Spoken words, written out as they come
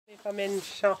if I'm in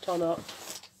shot or not.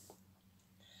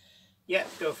 Yeah,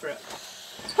 go for it.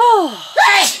 Oh!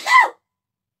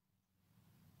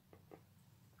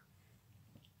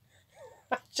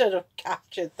 I should have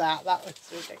captured that. That was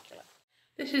ridiculous.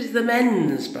 This is the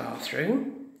men's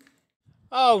bathroom.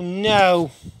 Oh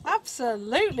no!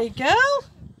 Absolutely, girl!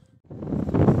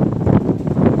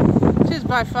 Which is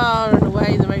by far and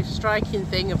away the most striking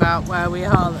thing about where we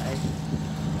are though.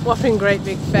 Whopping great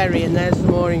big ferry, and there's the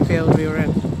mooring field we were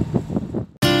in.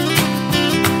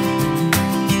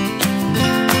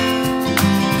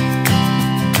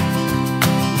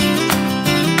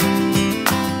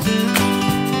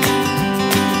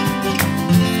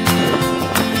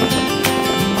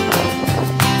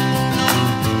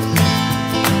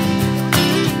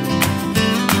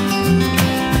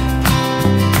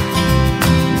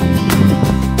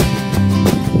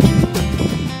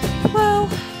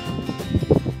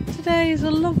 Today's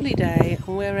a lovely day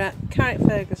and we're at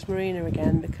Carrickfergus Marina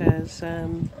again because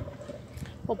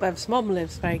well, Bev's mum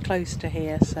lives very close to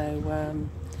here, so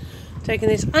taking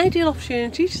this ideal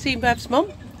opportunity to see Bev's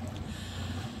mum.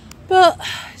 But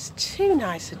it's too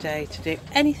nice a day to do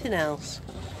anything else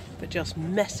but just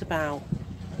mess about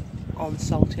on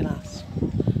Salty Lough.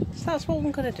 So that's what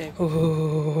I'm going to do.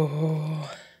 Ooh,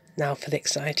 now for the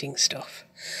exciting stuff.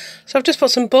 So I've just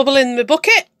put some bubble in my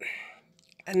bucket.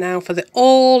 And now for the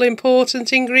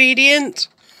all-important ingredient.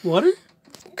 Water?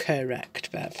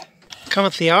 Correct, Bev.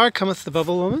 Cometh the hour, cometh the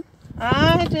bubble woman.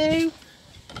 I do.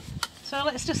 So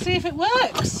let's just see if it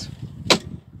works.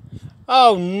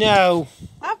 Oh no!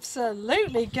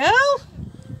 Absolutely, girl.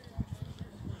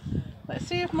 Let's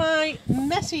see if my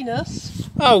messiness...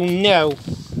 Oh no!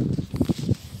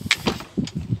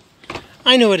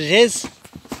 I know what it is.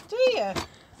 Do you?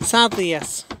 Sadly,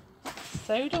 yes.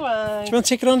 So do I. Do you want to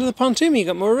take it onto the pontoon? You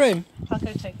got more room. I'll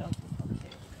go take it on.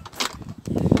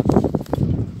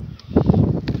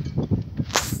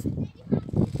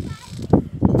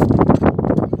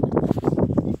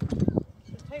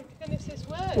 Thank goodness this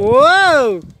works.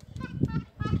 Whoa!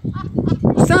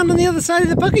 Stand on the other side of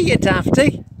the bucket, you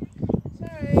dafty.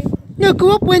 Sorry. No,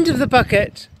 go upwind of the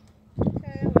bucket.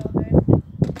 Okay, I will do.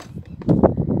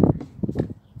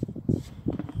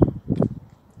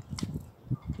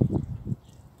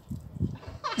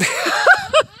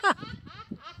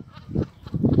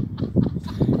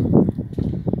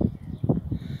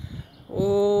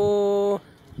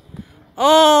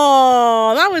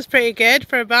 Oh, that was pretty good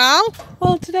for a bow.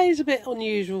 Well, today's a bit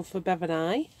unusual for Bev and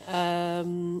I.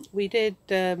 We did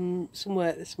some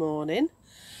work this morning.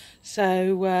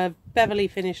 So Beverly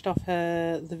finished off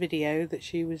the video that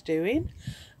she was doing,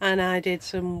 and I did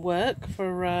some work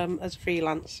for as a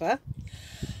freelancer.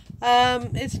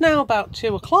 It's now about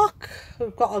 2 o'clock.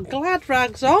 We've got our glad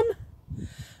rags on,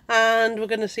 and we're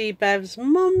going to see Bev's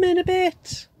mum in a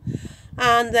bit.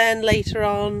 And then later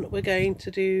on we're going to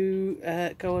do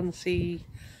go and see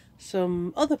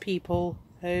some other people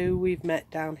who we've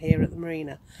met down here at the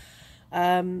marina.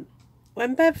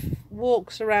 When Bev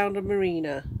walks around a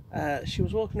marina, she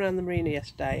was walking around the marina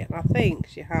yesterday, and I think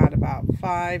she had about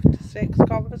 5 to 6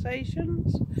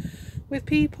 conversations with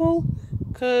people,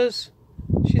 because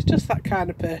she's just that kind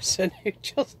of person who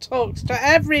just talks to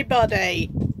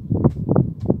everybody.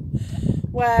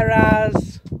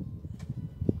 Whereas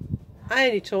I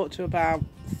only talk to about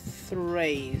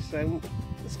 3, so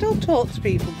I still talk to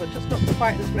people, but just not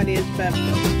quite as many as Bev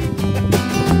does.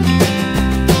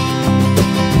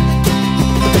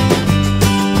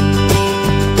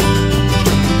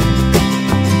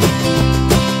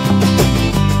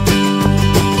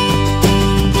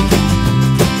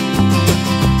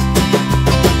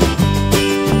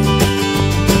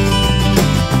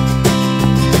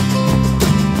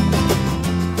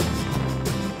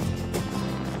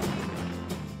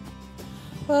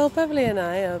 Well, Beverly and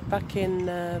I are back in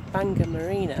Bangor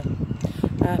Marina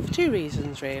for 2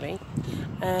 reasons really.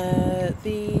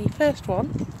 The first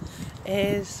one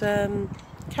is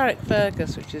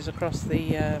Carrickfergus, which is across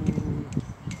the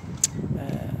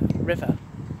river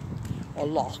or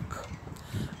loch,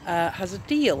 has a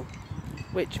deal,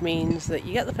 which means that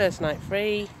you get the first night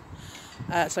free.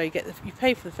 So you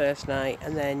pay for the first night,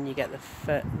 and then you get the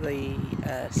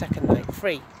second night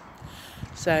free.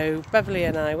 So Beverly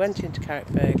and I went into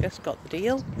Carrickfergus, got the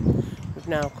deal. We've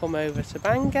now come over to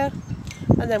Bangor,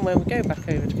 and then when we go back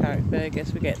over to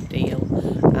Carrickfergus we get the deal,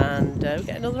 and we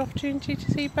get another opportunity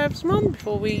to see Bev's mum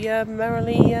before we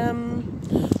merrily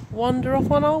wander off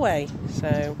on our way.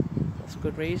 So that's a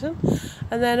good reason.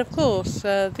 And then of course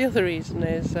the other reason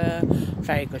is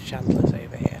very good chandlers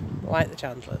over here. I like the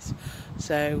chandlers.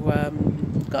 So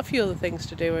got a few other things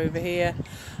to do over here.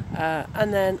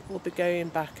 and then we'll be going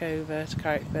back over to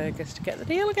Carrickfergus to get the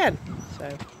deal again.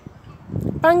 So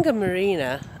Bangor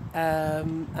Marina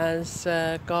has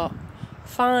got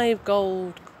 5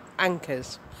 gold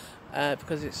anchors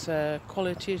because it's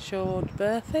quality assured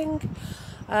berthing,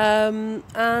 and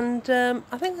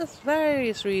I think there's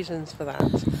various reasons for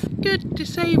that. Good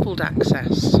disabled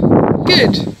access,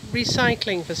 good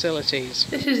recycling facilities.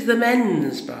 This is the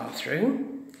men's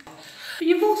bathroom. But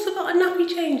you've also got a nappy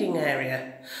changing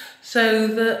area, so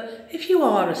that if you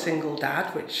are a single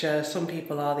dad, which some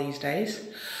people are these days,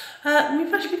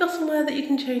 you've actually got somewhere that you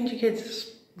can change your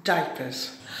kids'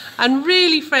 diapers. And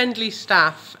really friendly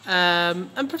staff,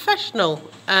 and professional.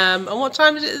 And what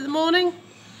time is it in the morning?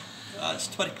 It's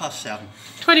 7:20.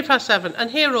 7:20,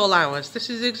 and here all hours. This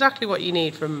is exactly what you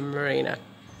need from a marina.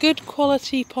 Good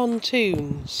quality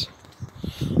pontoons,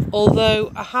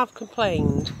 although I have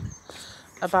complained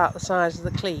about the size of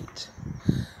the cleat.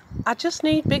 I just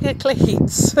need bigger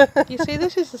cleats. You see,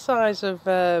 this is the size of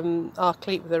our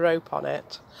cleat with a rope on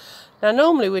it. Now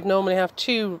normally we'd have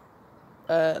 2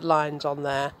 lines on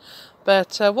there,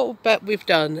 but what we've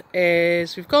done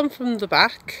is we've gone from the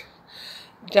back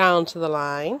down to the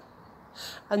line,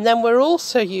 and then we're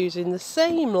also using the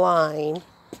same line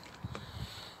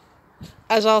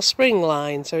as our spring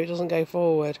line, so it doesn't go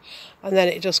forward, and then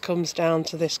it just comes down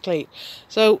to this cleat.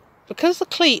 So because the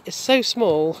cleat is so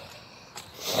small,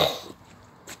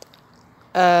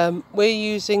 we're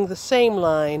using the same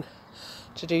line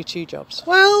to do 2 jobs.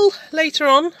 Well, later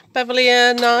on, Beverly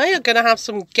and I are going to have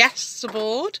some guests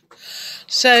aboard.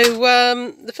 So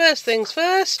the first things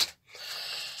first,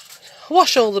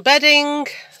 wash all the bedding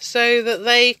so that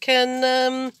they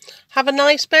can have a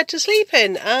nice bed to sleep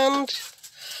in. And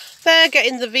they're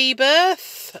getting the V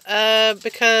berth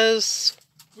because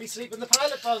We sleep in the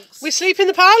pilot bunks. we sleep in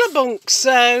the pilot bunks,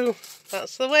 so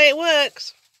that's the way it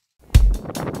works.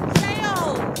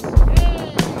 Sails!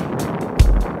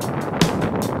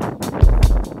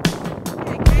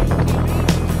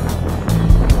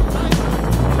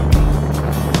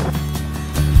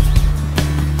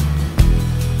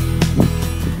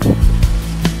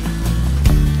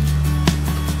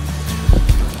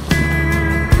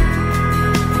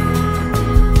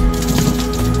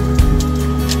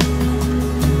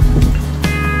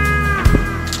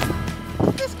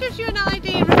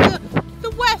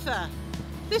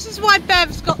 This is why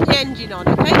Bev's got the engine on,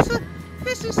 okay? So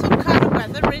this is some kind of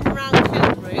weather in around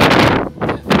Kilbrew.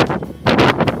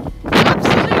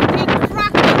 Absolutely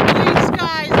cracking blue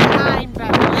skies behind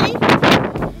Beverly.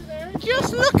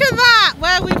 Just look at that,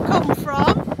 where we've come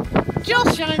from.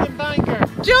 Just Shine in Bangor.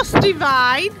 Just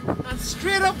divine. And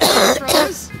straight up from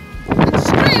us. And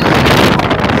straight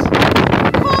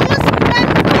up call us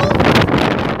mental.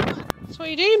 So what are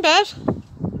you doing, Bev?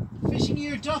 Fishing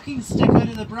your docking stick out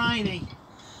of the briny.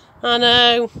 I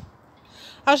know.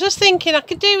 I was just thinking I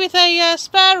could do with a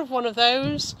spare of one of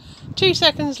those. 2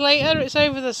 seconds later it's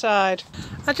over the side.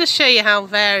 I'll just show you how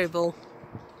variable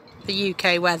the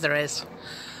UK weather is.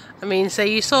 I mean, so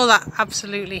you saw that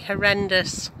absolutely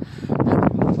horrendous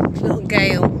little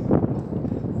gale,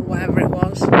 or whatever it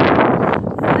was. And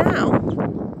now,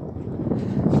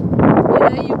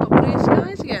 you've got blue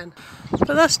skies again.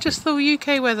 But that's just the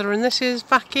UK weather, and this is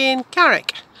back in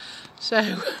Carrick.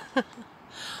 So...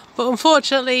 But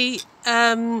unfortunately,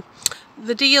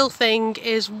 the deal thing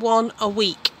is 1 a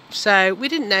week. So we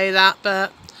didn't know that,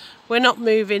 but we're not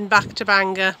moving back to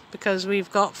Bangor because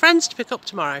we've got friends to pick up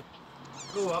tomorrow.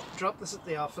 Go up, drop this at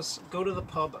the office, go to the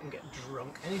pub and get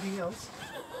drunk. Anything else?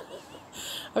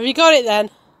 Have you got it then?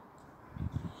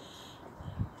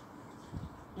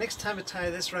 Next time I tie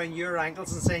this round your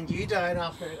ankles and send you down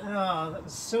after it. Oh, that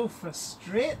was so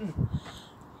frustrating.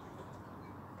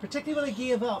 Particularly when I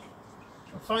gave up.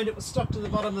 I found it was stuck to the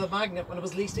bottom of the magnet when I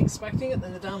was least expecting it,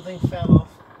 then the damn thing fell off.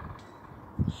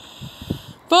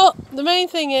 But the main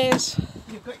thing is,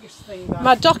 You've got your thing back.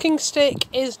 my docking stick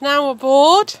is now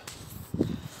aboard.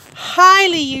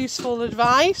 Highly useful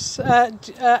advice,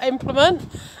 implement.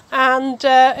 And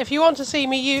if you want to see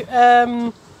me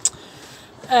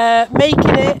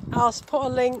making it, I'll put a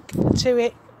link to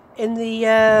it in the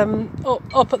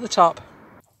up at the top.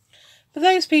 For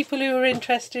those people who are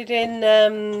interested in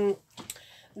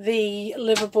the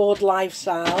liveaboard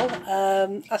lifestyle,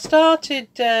 I started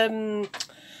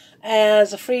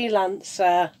as a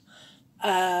freelancer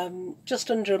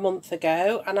just under a month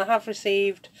ago, and I have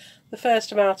received the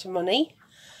first amount of money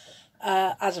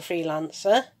as a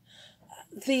freelancer.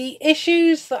 The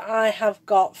issues that I have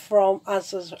got from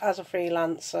as a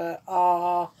freelancer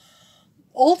are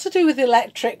all to do with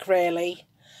electric, really.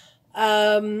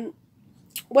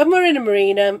 when we're in a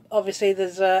marina, obviously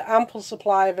there's an ample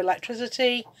supply of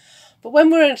electricity, but when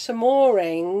we're into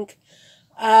mooring,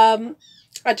 I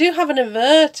do have an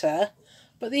inverter,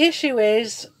 but the issue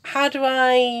is, how do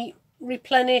I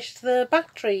replenish the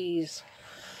batteries?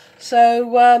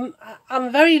 So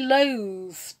I'm very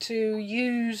loath to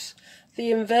use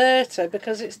the inverter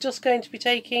because it's just going to be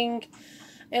taking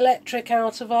electric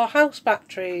out of our house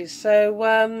batteries. So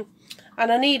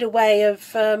and I need a way of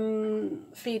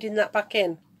feeding that back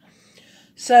in.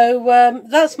 So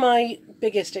that's my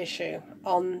biggest issue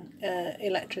on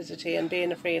electricity and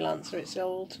being a freelancer. It's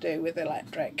all to do with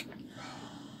electric.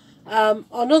 On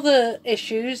other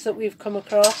issues that we've come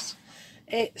across,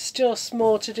 it's just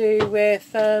more to do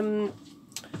with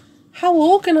how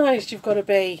organised you've got to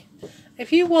be.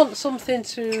 If you want something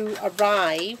to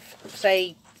arrive,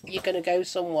 say you're going to go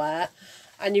somewhere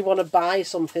and you want to buy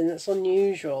something that's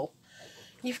unusual,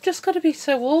 you've just got to be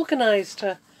so organised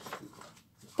to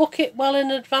book it well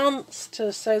in advance,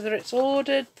 so that it's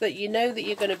ordered, that you know that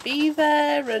you're going to be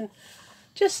there, and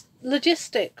just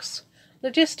logistics.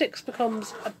 Logistics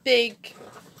becomes a big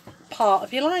part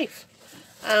of your life,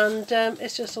 and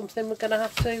it's just something we're going to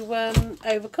have to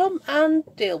overcome and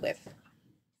deal with.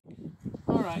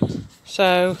 Alright,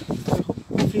 So,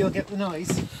 hopefully you'll get the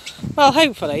noise. well,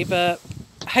 hopefully, but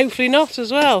hopefully not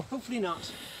as well. Hopefully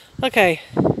not. Okay.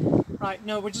 Right,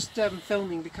 no, we're just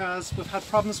filming because we've had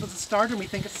problems with the starter and we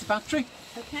think it's the battery.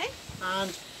 Okay.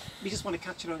 And we just want to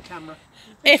catch it on camera.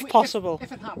 If possible.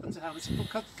 If it happens, it happens. If we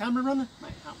cut the camera running, it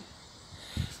might happen.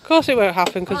 Of course it won't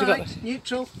happen because we've got... Alright,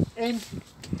 neutral, in,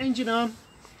 engine on,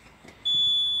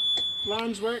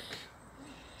 alarms work.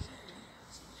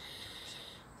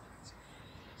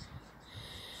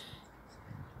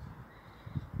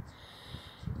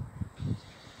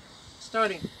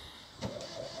 Starting.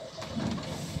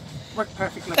 Worked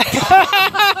perfectly.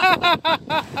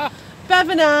 Bev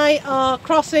and I are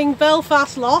crossing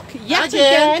Belfast Lough yet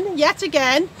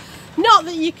again. Not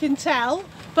that you can tell,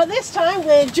 but this time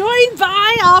we're joined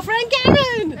by our friend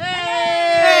Karen.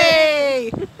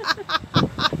 Hey!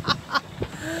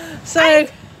 So,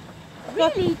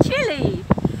 Really chilly.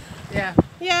 Yeah,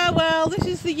 yeah, well, this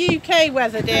is the UK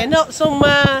weather, dear, not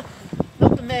somewhere,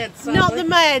 not the meds. not the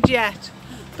Med yet.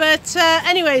 But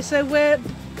anyway, so we're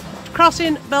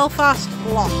crossing Belfast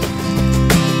Lough.